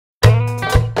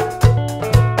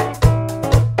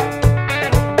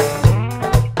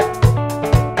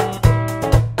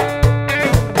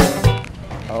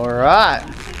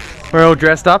We're all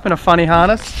dressed up in a funny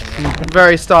harness,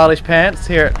 very stylish pants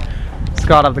here at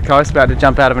Skydive the Coast, about to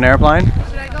jump out of an airplane.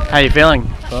 How are you feeling?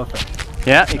 Perfect.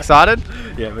 Yeah, excited?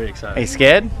 Yeah, very excited. Are you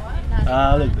scared?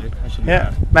 A little bit. I should be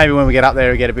fine. Maybe when we get up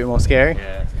there it'll get a bit more scary.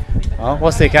 Yeah. Well,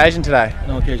 what's the occasion today?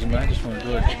 No occasion, mate. I just want to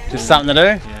do it. Just something to do?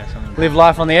 Yeah, something to do. Live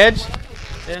life on the edge?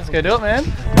 Yeah, Let's go do it, man.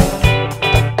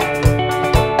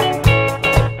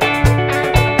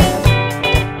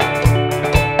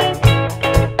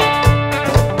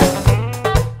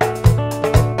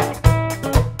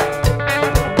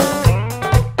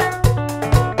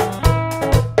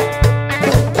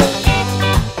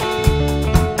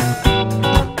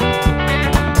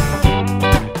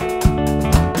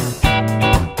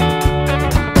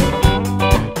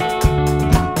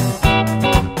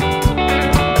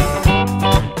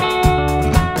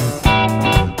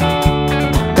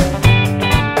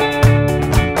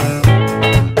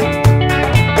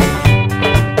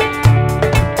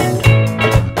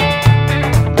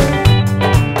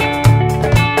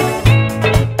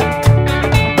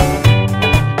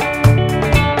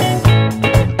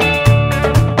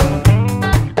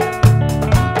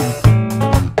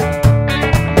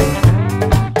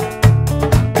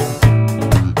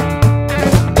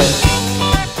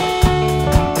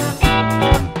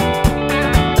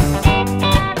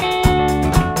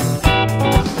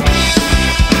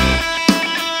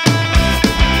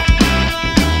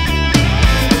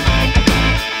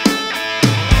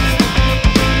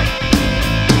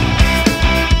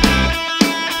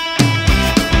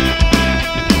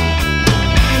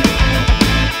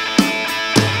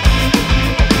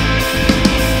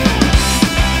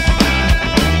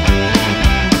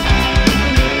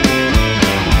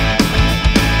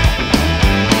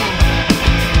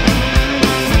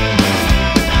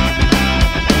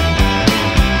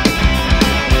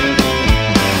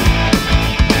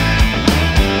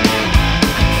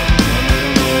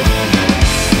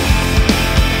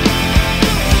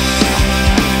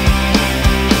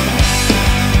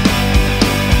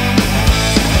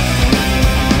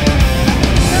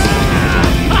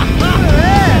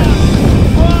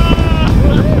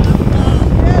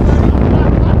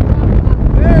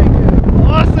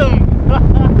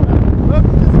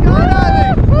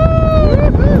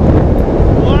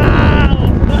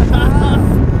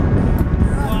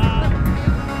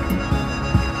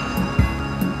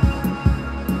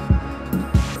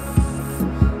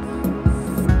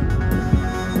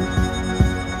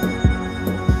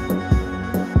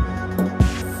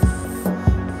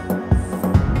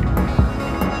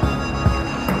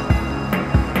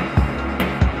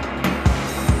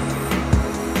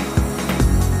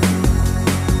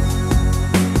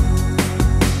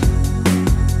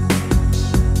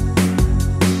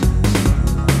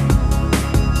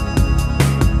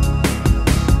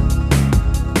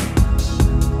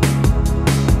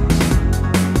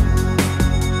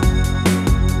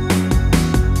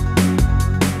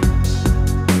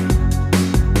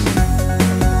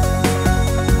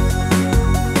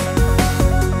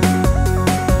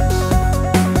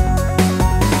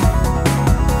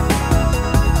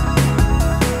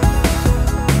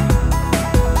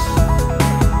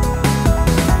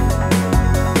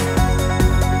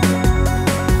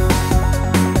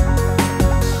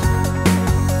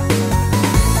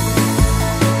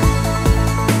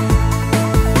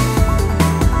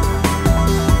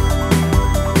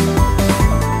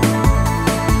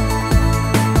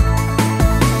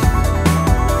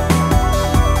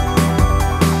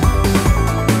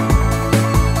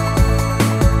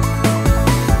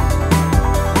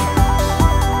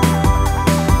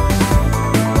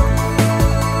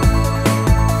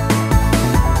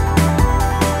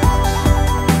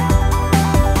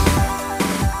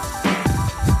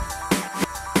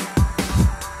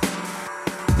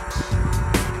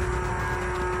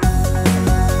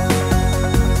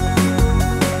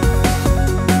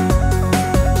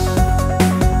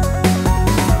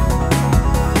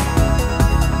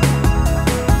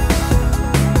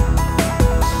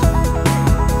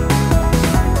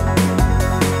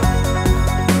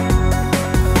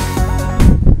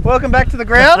 Welcome back to the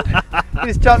ground. You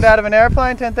just jumped out of an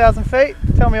airplane, 10,000 feet.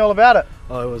 Tell me all about it.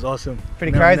 Oh, it was awesome.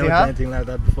 Pretty crazy, never huh? done anything like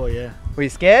that before, yeah. Were you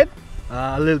scared?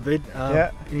 A little bit.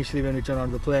 Yeah. Initially when we turned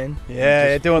on the plane.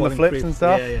 Yeah, doing the flips and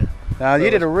stuff. Yeah, yeah. You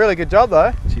did a really good job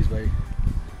though. Cheers, buddy.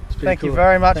 Thank you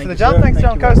very much for the jump. Thanks,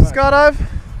 John Coastal Skydive.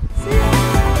 See you.